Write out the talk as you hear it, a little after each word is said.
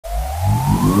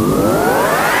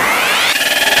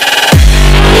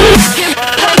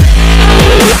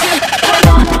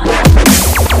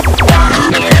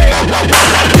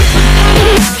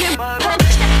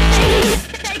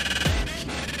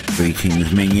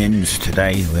Greetings minions,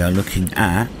 today we are looking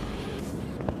at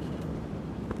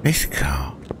this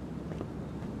car.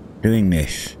 Doing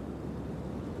this.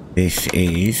 This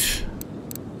is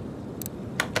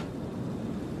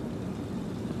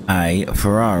a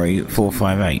Ferrari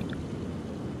 458.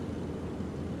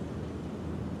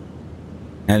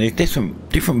 Now there's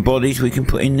different bodies we can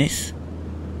put in this.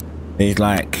 There's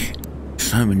like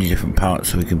so many different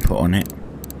parts that we can put on it.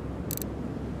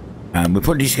 We're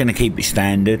probably just going to keep it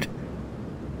standard,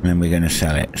 and then we're going to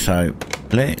sell it. So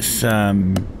let's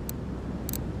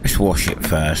wash it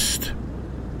first,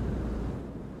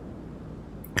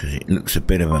 because it looks a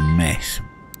bit of a mess.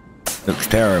 Looks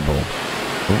terrible.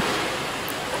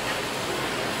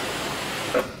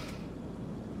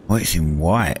 Oh, it's in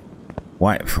white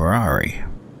Ferrari.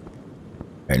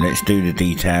 Okay, let's do the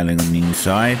detailing on the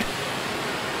inside.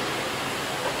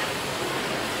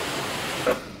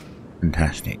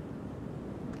 Fantastic.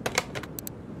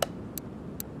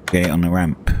 Get it on the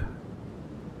ramp.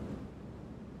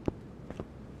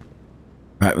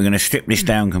 Right, we're going to strip this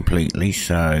down completely.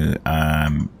 So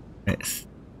let's.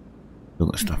 We've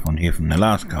got stuff on here from the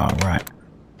last car, right?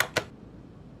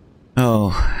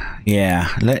 Oh yeah,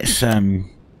 let's sell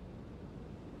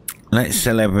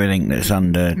everything that's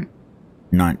under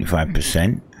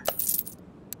 95%.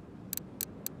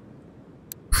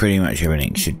 Pretty much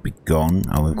everything should be gone.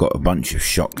 Oh, we've got a bunch of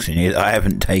shocks in here that I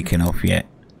haven't taken off yet.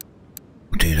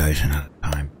 We'll do those another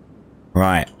time.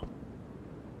 Right.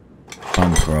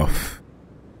 Bumper off.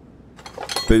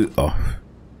 Boot off.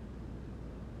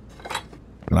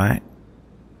 Light.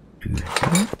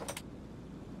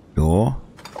 Door.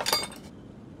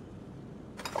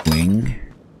 Wing.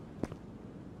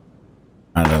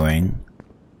 Other wing.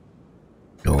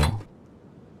 Door.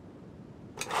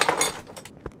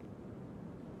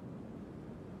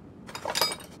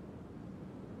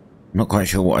 Not quite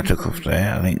sure what I took off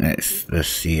there. I think that's the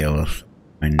seal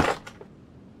and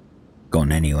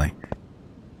gone anyway.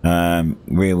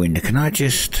 Rear window. Can I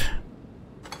just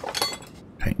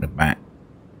take the back?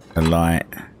 The light.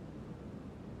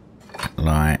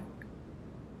 Light.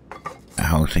 The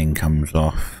whole thing comes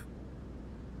off.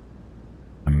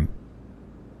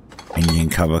 Engine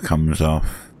cover comes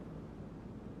off.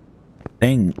 I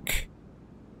think.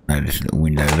 No, there's a little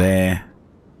window there.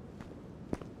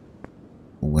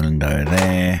 Window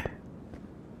there.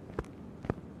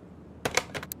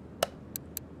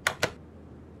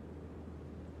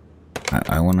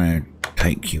 I want to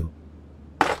take the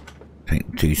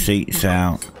two seats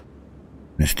out,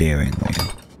 the steering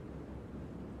wheel.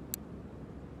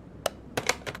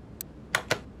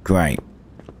 Great.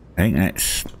 I think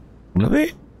that's all of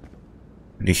it.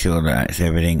 Pretty sure that that's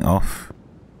everything off.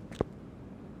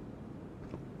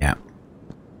 Yeah.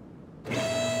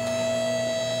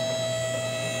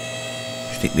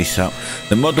 Stick this up.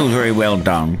 The model's very well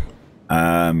done.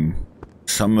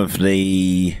 Some of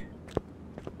the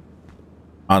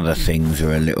other things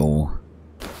are a little,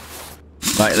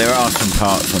 like, there are some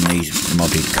parts on these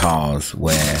modded cars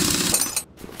where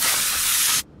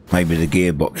maybe the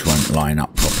gearbox won't line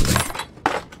up properly.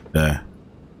 The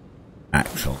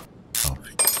axle,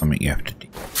 something you have to do.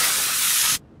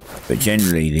 But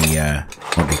generally the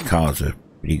modded cars are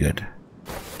pretty good.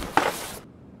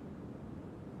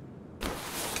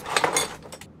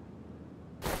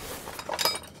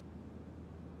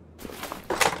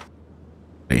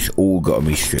 It's all got to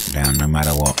be stripped down no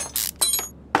matter what.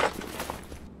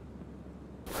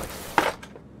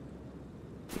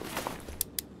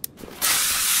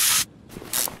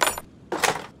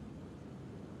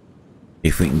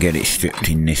 If we can get it stripped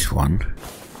in this one,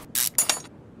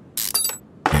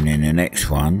 and then the next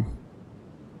one,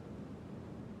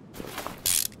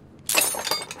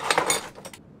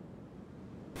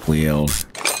 we'll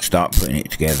start putting it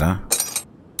together.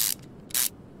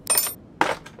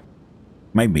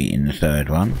 Maybe in the third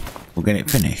one, we'll get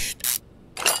it finished.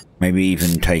 Maybe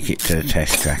even take it to the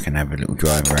test track and have a little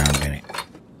drive around in it.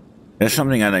 That's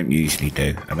something I don't usually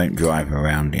do. I don't drive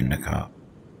around in the car.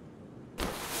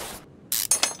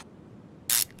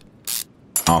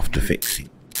 After fixing.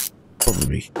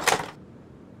 Probably.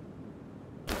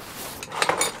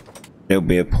 There'll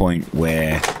be a point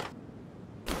where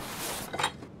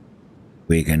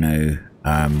we're going to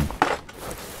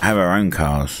have our own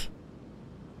cars.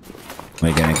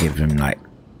 We're going to give them like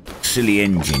silly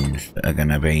engines that are going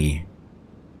to be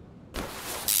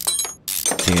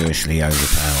seriously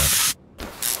overpowered.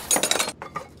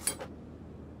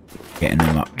 getting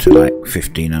them up to like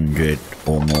 1500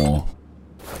 or more.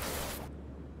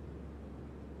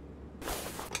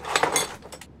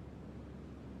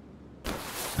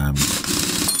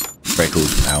 Brake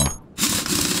horsepower.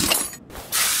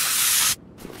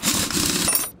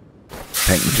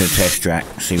 Take them to the test track,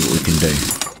 see what we can do.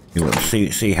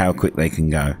 See how quick they can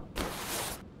go.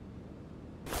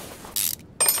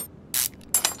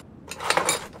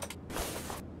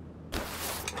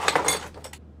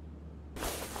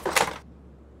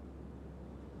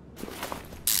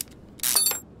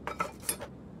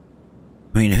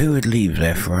 I mean, who would leave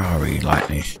their Ferrari like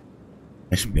this?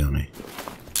 Let's be honest.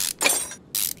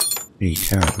 Really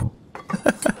terrible.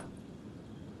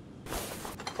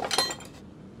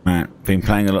 Right, been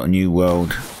playing a lot of New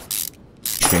World,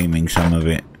 streaming some of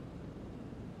it.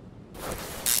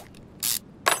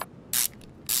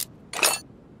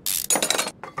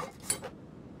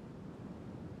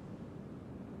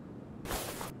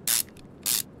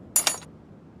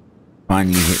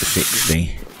 Finally hit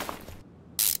 60.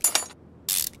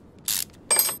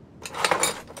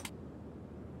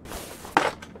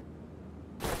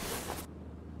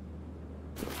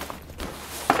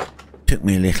 Took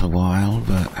me a little while,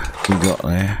 but we got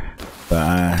there.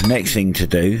 But next thing to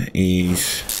do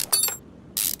is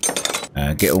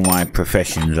get all my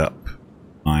professions up,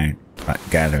 my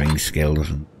gathering skills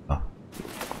and stuff.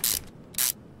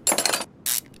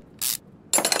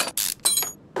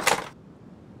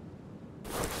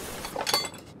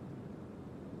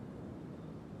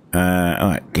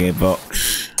 Alright,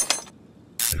 gearbox.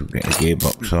 We'll get the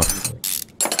gearbox off.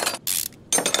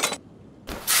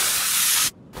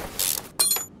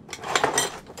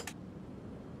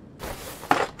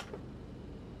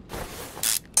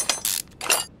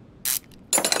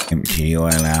 Empty the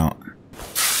oil out.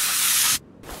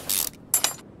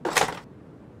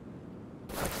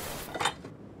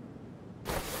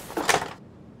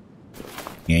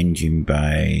 The engine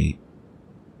bay,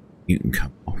 you can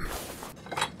come off.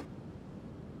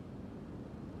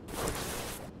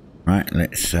 Right,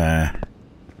 let's take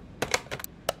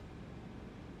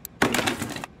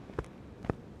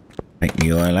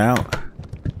the oil out.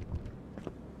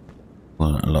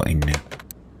 Wasn't a lot in there.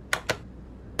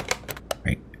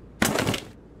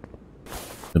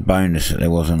 The bonus that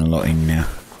there wasn't a lot in there.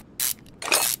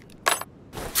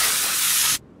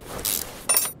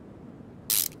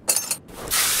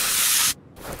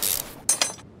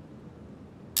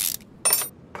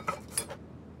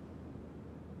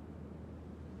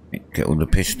 Get all the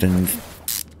pistons,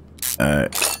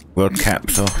 rod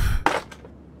caps off.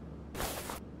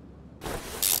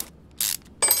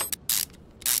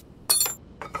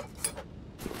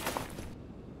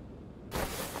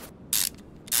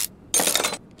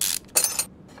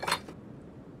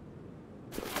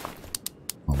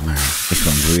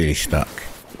 Really stuck.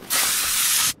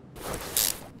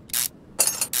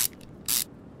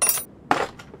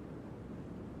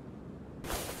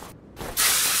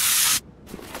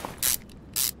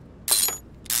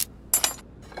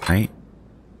 Right.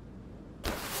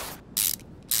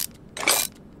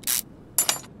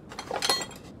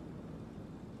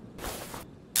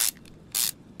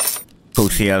 Of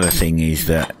course, the other thing is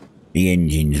that the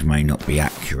engines may not be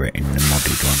accurate in the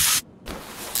modded one.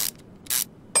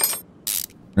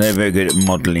 They're very good at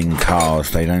modelling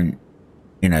cars. They don't,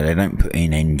 you know, they don't put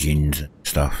in engines and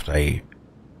stuff. They,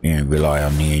 you know, rely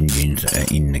on the engines that are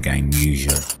in the game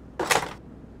usually. So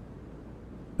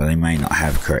they may not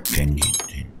have correct engines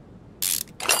in.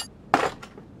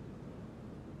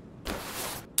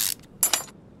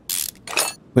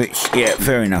 Which, yeah,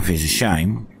 fair enough, is a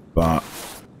shame, but,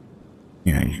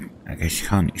 you know, I guess you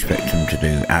can't expect them to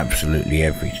do absolutely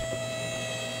everything.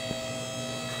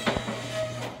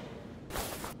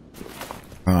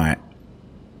 Right,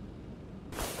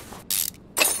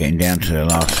 getting down to the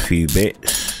last few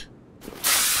bits.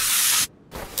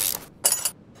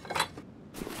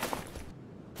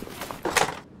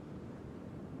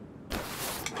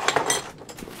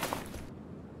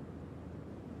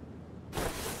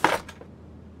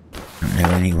 Don't know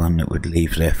anyone that would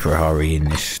leave their Ferrari in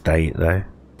this state though.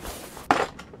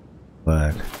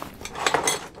 Word.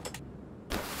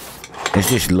 There's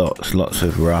just lots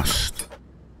of rust.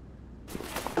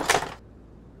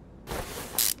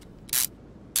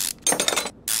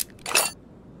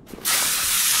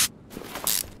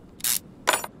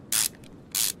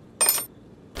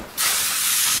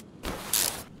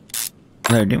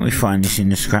 No, didn't we find this in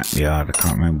the scrapyard? I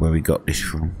can't remember where we got this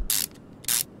from.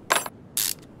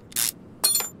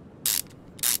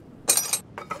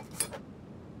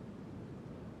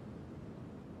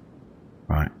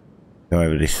 Right, go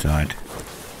over this side.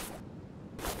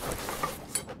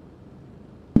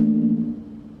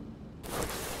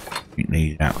 Get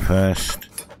these out first.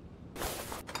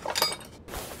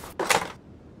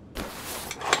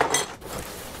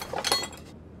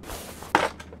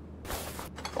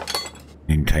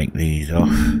 And take these off.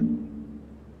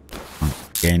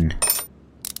 Once again.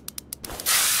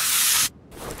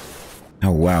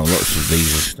 Oh wow, lots of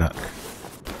these are stuck.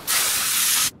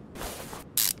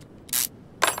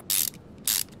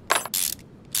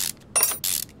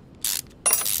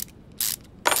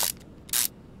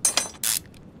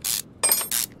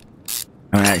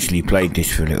 I haven't actually played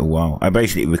this for a little while. I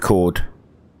basically record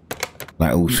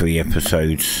like all 3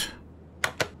 episodes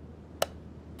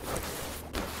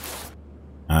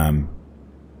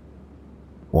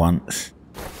once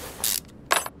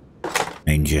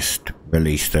and just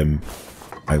release them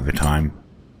over time.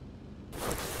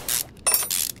 So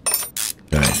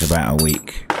it's about a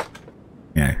week,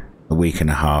 you know, a week and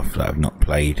a half that I've not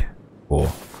played for.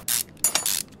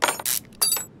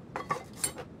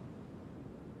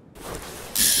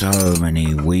 So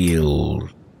many wheels.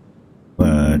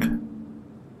 Bird.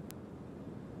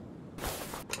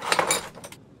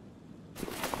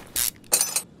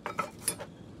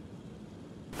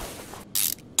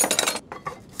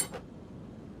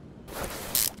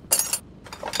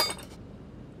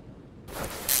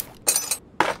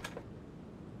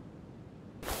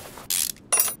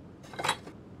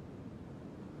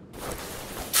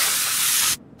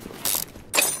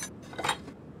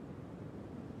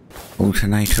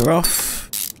 Alternator off,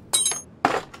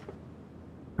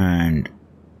 and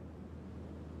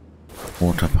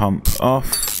water pump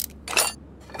off.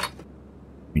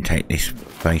 We take this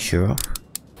fascia off.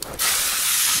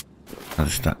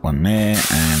 I've stuck one there,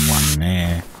 and one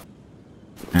there,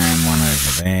 and one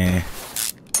over there.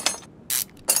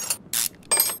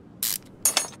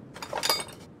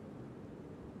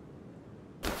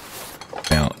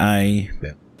 Belt A,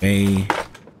 belt B.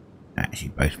 Actually,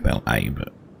 both belt A,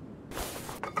 but.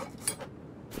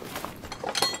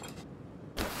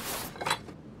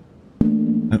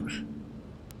 Oops.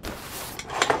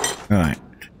 Right,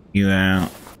 you out,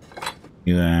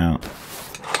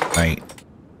 wait,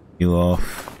 you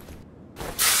off,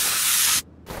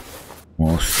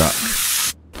 more stuck,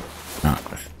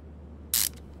 nuts.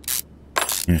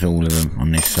 There's all of them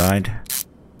on this side.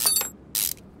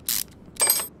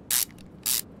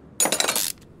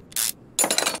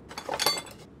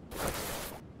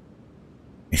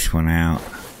 This one out.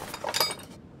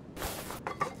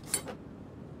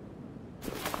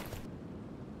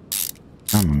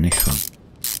 On this one.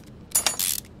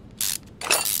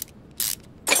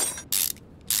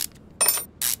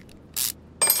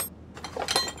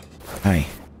 Hey,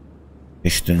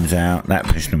 piston's out. That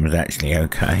piston was actually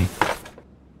okay.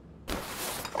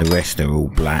 The rest are all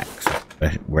black. So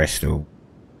the rest are all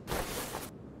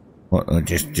what are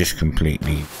just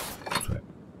completely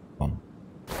gone.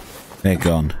 They're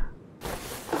gone.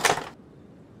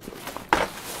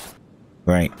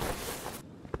 Great.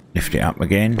 Lift it up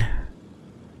again.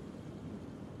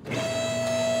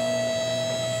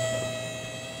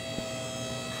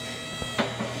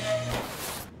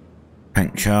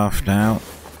 Tank shaft out.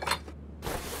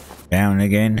 Down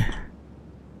again.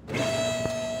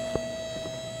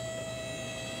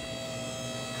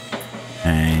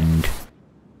 And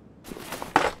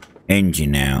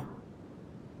engine out.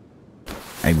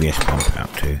 ABS pump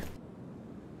out too.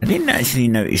 I didn't actually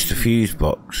notice the fuse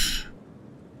box.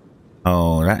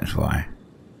 Oh, that's why.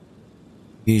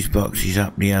 Fuse box is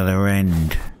up the other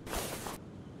end.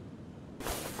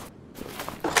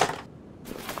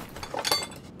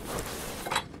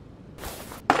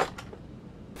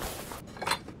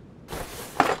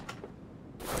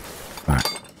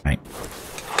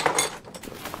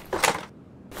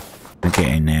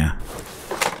 Get in there.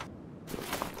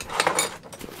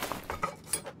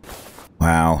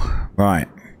 Wow, right.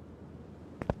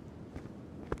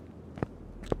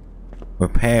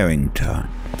 Repairing time.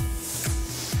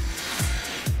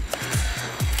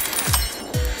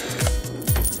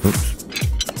 Oops.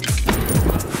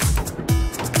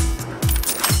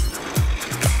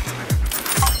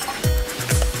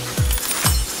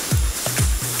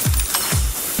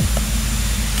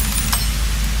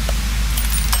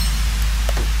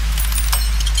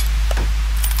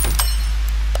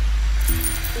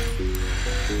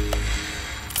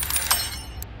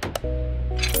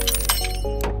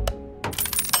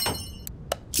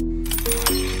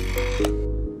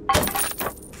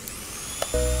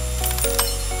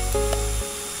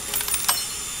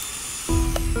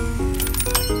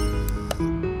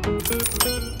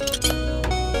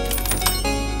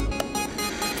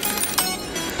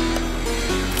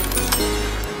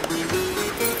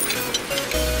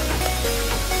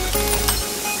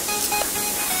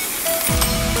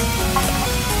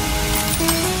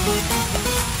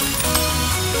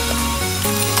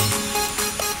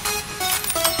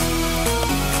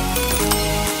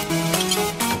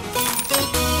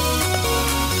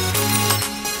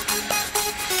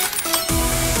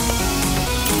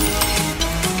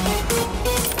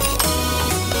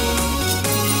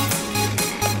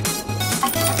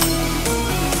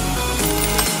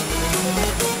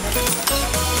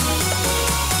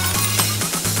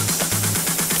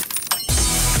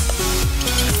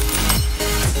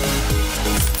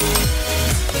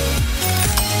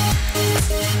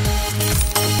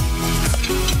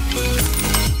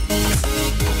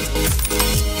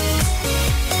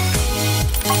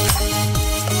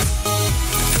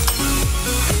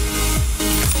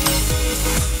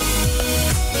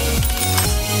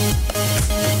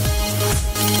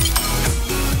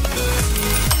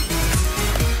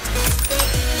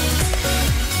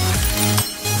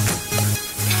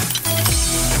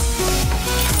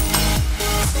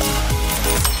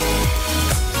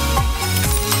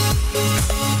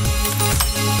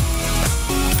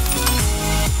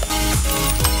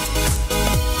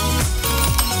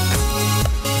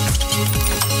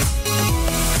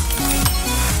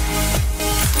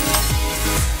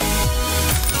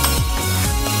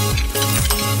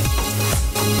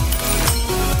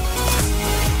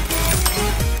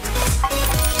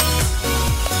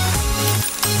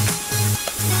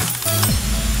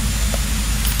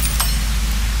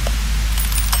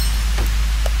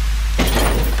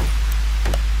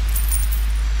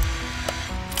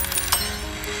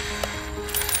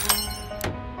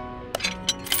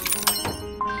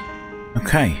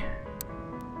 Okay.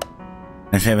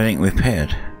 That's everything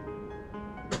repaired.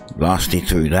 Lasted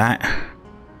through that.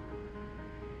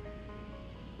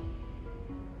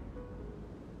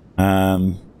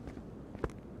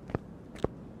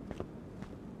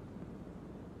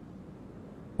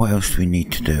 What else do we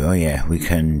need to do? Oh yeah, we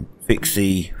can fix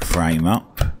the frame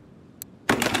up.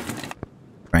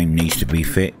 Frame needs to be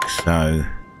fixed, so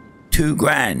 $2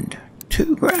 grand.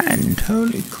 $2 grand,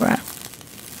 holy crap.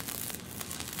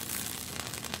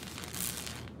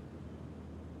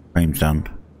 Frame's done.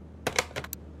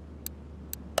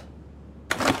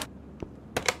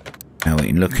 Now we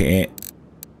can look at it.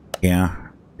 Yeah,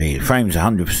 the frame's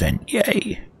 100%.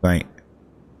 Yay! Great.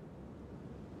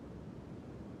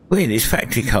 Weird, its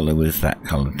factory colour was that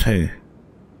colour too.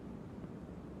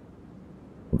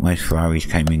 Most Ferraris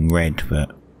came in red,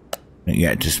 but you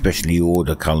had to specially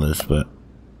order colours. But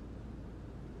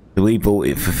so we bought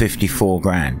it for 54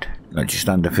 grand, like just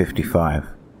under 55.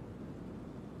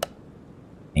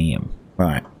 Damn.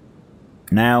 Right.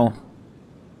 Now,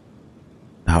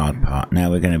 the hard part.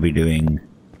 Now we're going to be doing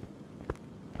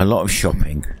a lot of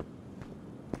shopping.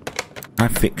 Can I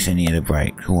fix any of the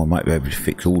brakes? Oh, I might be able to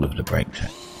fix all of the brakes.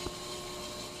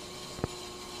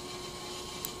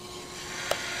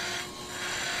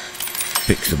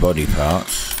 Fix the body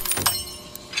parts.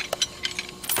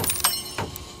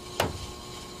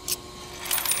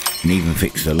 And even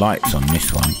fix the lights on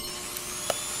this one.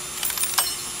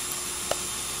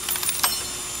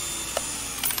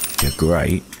 They're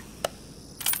great.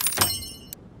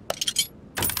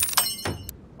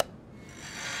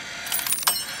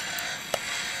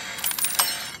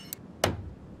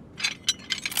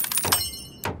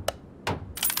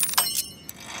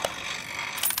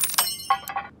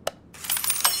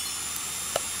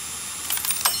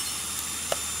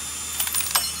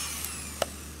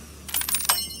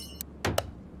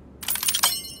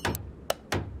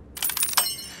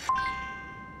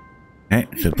 Okay,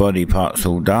 so body parts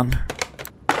all done.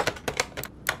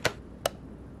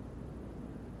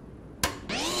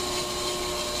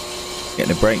 Get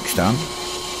the brakes done.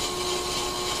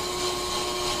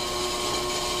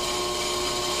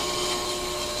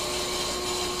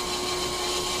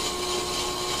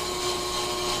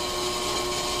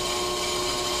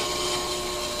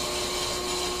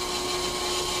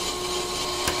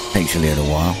 Takes a little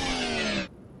while.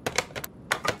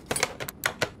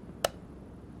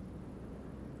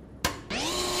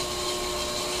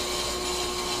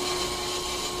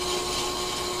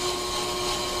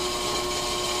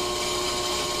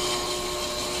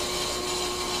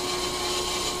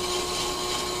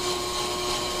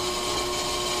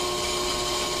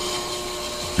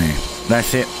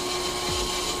 That's it.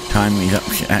 Time is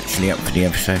actually up for the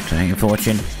episode. So thank you for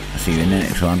watching. I'll see you in the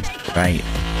next one.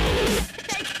 Bye.